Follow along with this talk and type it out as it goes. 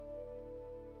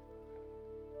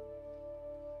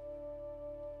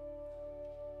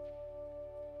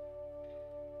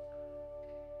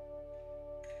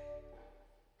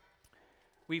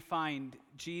we find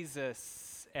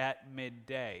Jesus at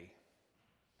midday.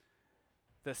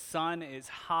 The sun is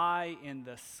high in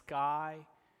the sky.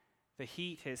 The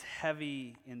heat is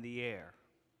heavy in the air.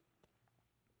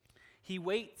 He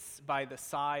waits by the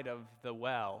side of the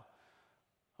well,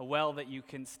 a well that you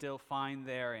can still find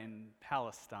there in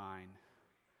Palestine.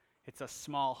 It's a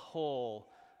small hole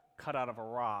cut out of a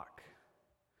rock,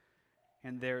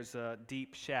 and there's a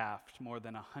deep shaft more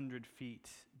than 100 feet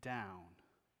down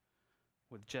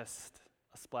with just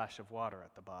a splash of water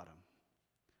at the bottom.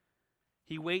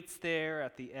 He waits there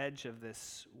at the edge of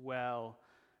this well.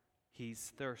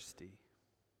 He's thirsty.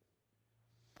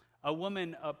 A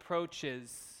woman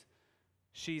approaches.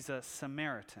 She's a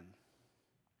Samaritan.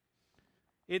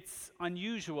 It's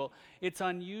unusual. It's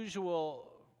unusual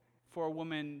for a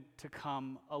woman to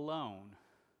come alone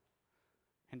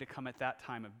and to come at that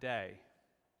time of day.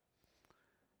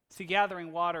 See,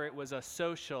 gathering water, it was a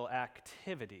social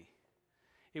activity.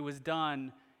 It was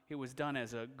done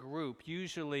as a group,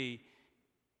 usually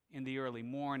in the early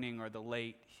morning or the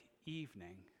late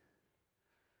evening.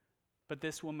 But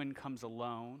this woman comes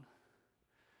alone.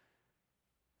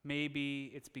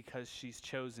 Maybe it's because she's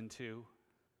chosen to.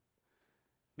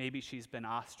 Maybe she's been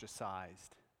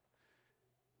ostracized.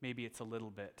 Maybe it's a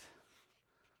little bit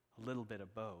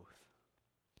of both.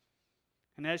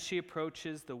 And as she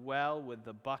approaches the well with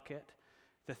the bucket,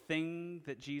 the thing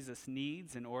that Jesus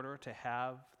needs in order to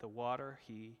have the water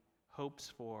he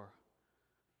hopes for,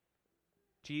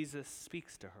 Jesus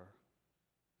speaks to her.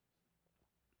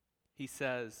 He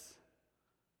says,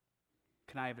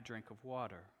 "Can I have a drink of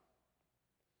water?"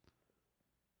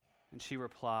 And she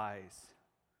replies,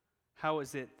 "How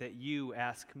is it that you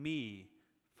ask me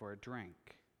for a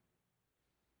drink?"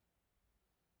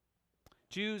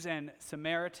 Jews and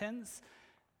Samaritans,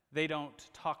 they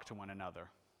don't talk to one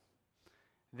another.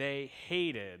 They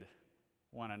hated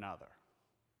one another.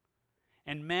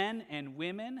 And men and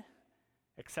women,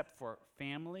 except for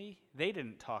family, they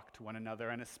didn't talk to one another,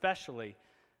 and especially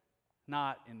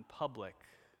not in public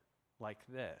like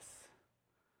this.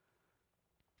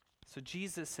 So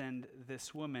Jesus and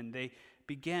this woman, they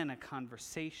began a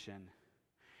conversation.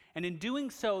 And in doing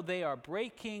so, they are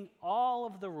breaking all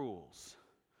of the rules.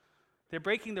 They're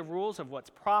breaking the rules of what's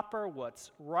proper,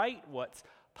 what's right, what's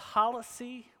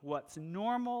policy, what's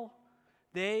normal.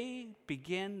 They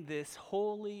begin this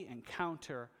holy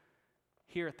encounter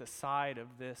here at the side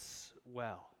of this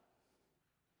well.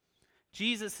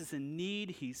 Jesus is in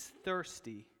need, he's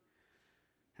thirsty.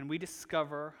 And we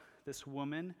discover this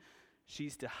woman,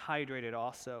 she's dehydrated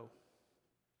also.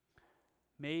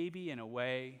 Maybe in a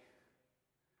way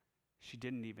she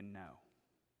didn't even know.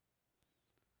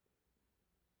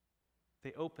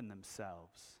 They open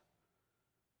themselves.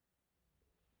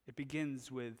 It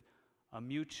begins with a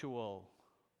mutual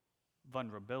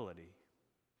vulnerability.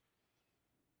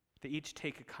 They each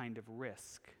take a kind of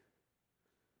risk.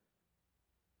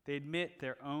 They admit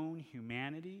their own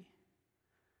humanity,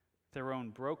 their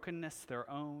own brokenness, their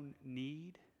own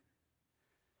need.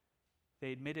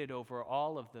 They admit it over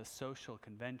all of the social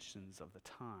conventions of the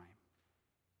time.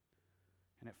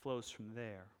 And it flows from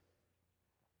there.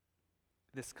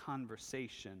 This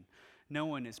conversation, no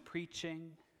one is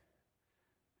preaching,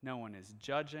 no one is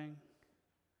judging,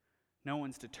 no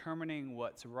one's determining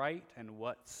what's right and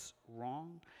what's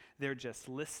wrong. They're just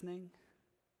listening,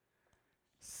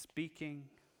 speaking,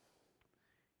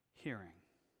 hearing.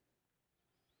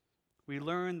 We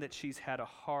learn that she's had a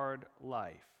hard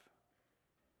life.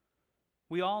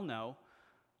 We all know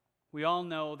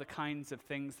the kinds of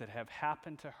things that have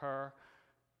happened to her.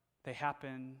 They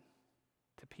happen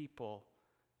to people.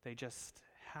 They just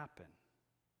happen.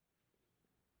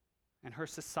 And her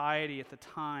society at the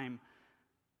time,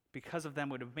 because of them,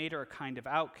 would have made her a kind of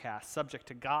outcast, subject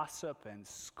to gossip and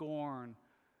scorn.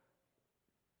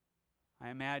 I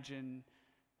imagine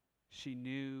she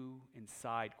knew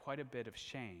inside quite a bit of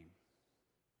shame.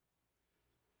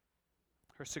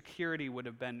 Her security would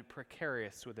have been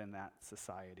precarious within that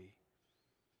society.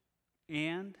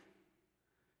 And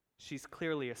she's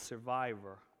clearly a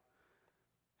survivor.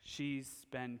 She's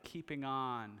been keeping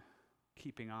on.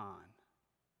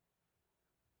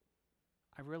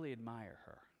 I really admire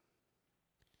her.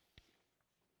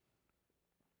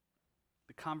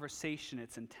 The conversation,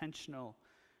 it's intentional.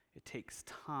 It takes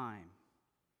time.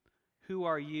 Who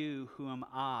are you? Who am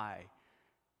I?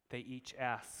 They each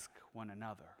ask one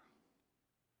another.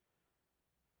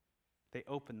 They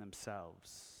open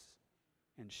themselves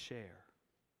and share.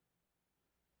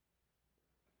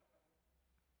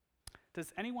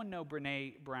 Does anyone know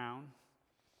Brené Brown,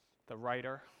 the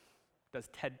writer, does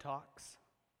TED Talks?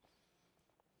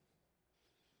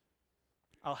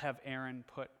 I'll have Aaron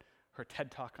put her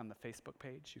TED Talk on the Facebook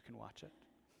page. You can watch it.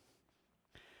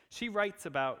 She writes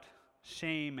about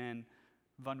shame and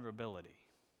vulnerability.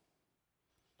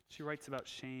 She writes about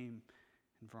shame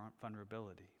and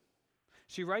vulnerability.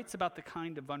 She writes about the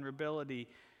kind of vulnerability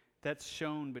that's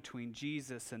shown between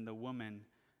Jesus and the woman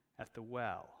at the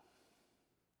well.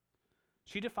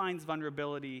 She defines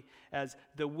vulnerability as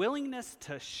the willingness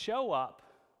to show up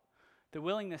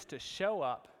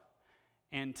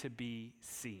and to be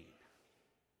seen.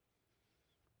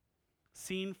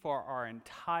 Seen for our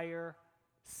entire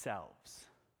selves.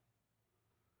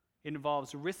 It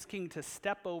involves risking to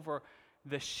step over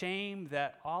the shame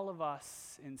that all of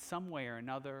us in some way or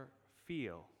another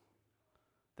feel.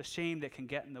 The shame that can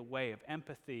get in the way of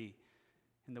empathy,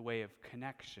 in the way of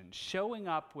connection. Showing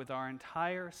up with our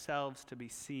entire selves to be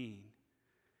seen.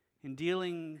 In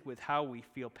dealing with how we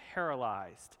feel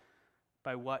paralyzed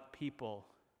by what people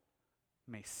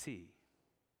may see.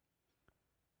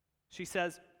 She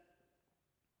says,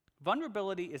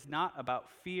 vulnerability is not about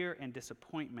fear and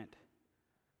disappointment.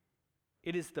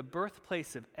 It is the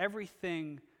birthplace of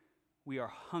everything we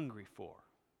are hungry for.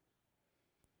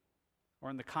 Or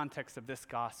in the context of this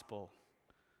gospel,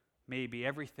 maybe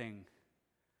everything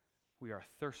we are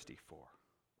thirsty for.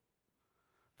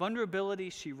 Vulnerability,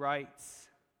 she writes,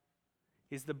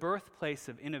 is the birthplace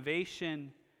of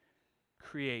innovation,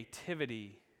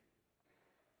 creativity,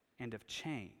 and of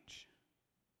change.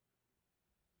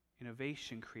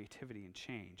 Innovation, creativity, and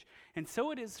change. And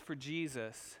so it is for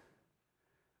Jesus,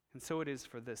 and so it is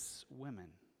for this woman.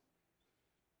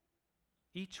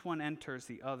 Each one enters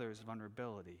the other's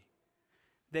vulnerability.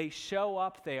 They show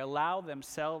up, they allow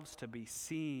themselves to be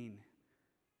seen.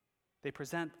 They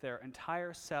present their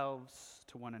entire selves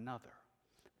to one another.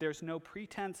 There's no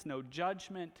pretense, no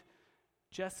judgment,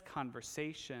 just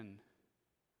conversation,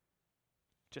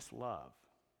 just love.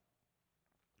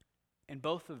 And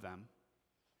both of them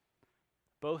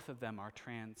are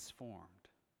transformed.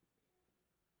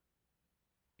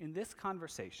 In this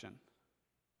conversation,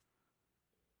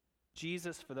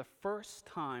 Jesus, for the first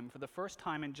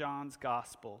time in John's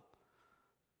gospel,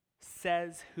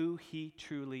 says who he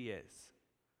truly is.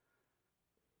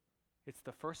 It's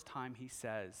the first time he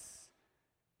says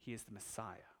he is the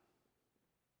Messiah.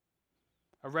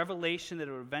 A revelation that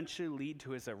would eventually lead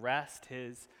to his arrest,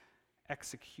 his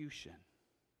execution.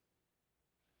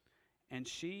 And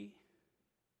she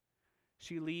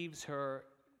leaves her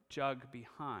jug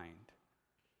behind.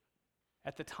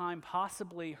 At the time,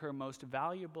 possibly her most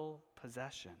valuable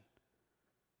possession.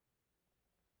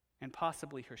 And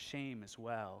possibly her shame as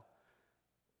well,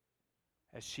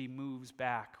 as she moves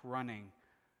back, running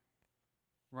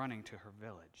to her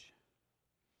village.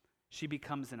 She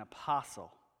becomes an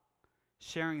apostle,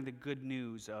 sharing the good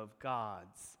news of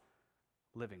God's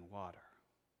living water.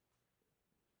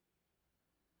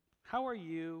 How are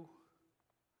you?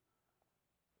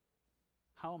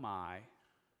 How am I?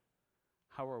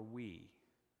 How are we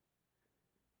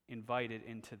invited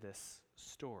into this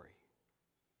story?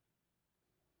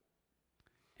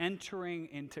 Entering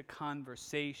into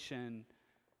conversation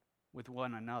with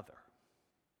one another.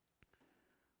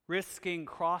 Risking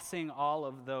crossing all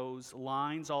of those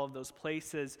lines, all of those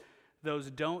places,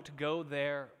 those don't go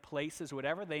there places,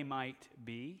 whatever they might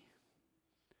be.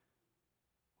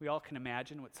 We all can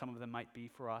imagine what some of them might be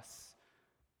for us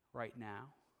right now.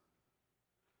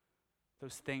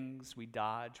 Those things we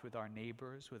dodge with our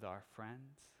neighbors, with our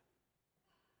friends.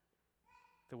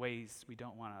 The ways we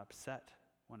don't want to upset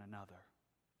one another.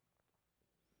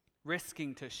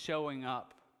 Risking to showing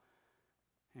up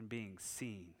and being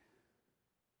seen.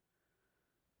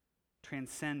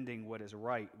 Transcending what is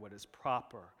right, what is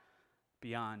proper,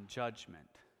 beyond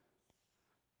judgment.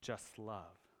 Just love.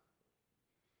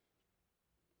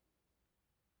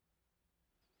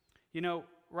 You know,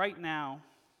 right now,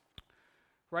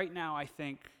 I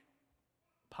think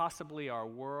possibly our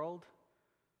world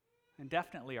and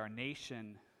definitely our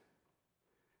nation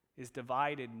is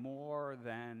divided more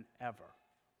than ever.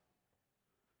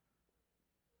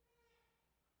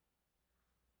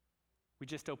 We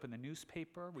just open the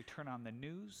newspaper, we turn on the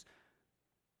news,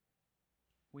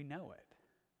 we know it.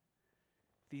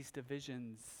 These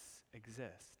divisions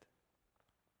exist.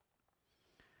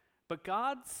 But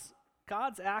God's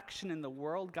action in the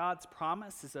world, God's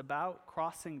promise is about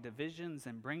crossing divisions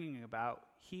and bringing about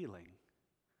healing.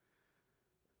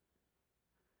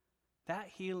 That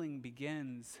healing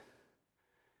begins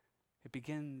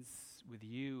with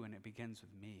you and it begins with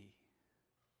me.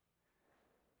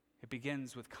 It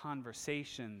begins with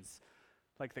conversations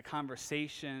like the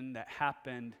conversation that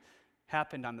happened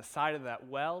on the side of that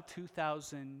well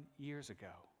 2,000 years ago.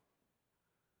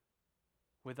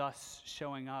 With us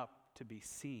showing up to be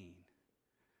seen.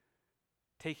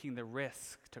 taking the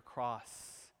risk to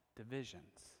cross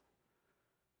divisions,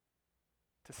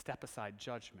 to step aside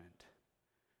judgment,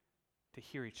 to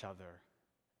hear each other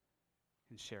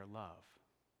and share love.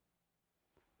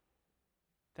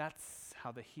 That's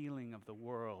how the healing of the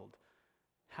world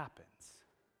happens.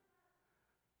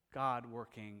 God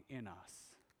working in us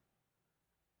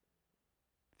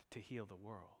to heal the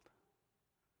world.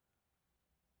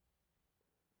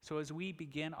 So as we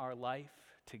begin our life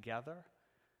together,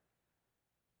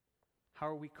 how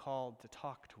are we called to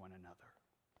talk to one another?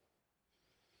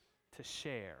 To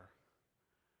share,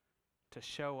 to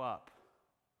show up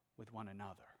with one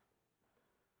another,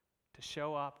 to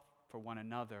show up for one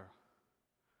another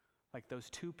like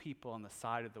those two people on the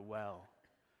side of the well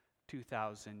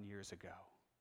 2,000 years ago.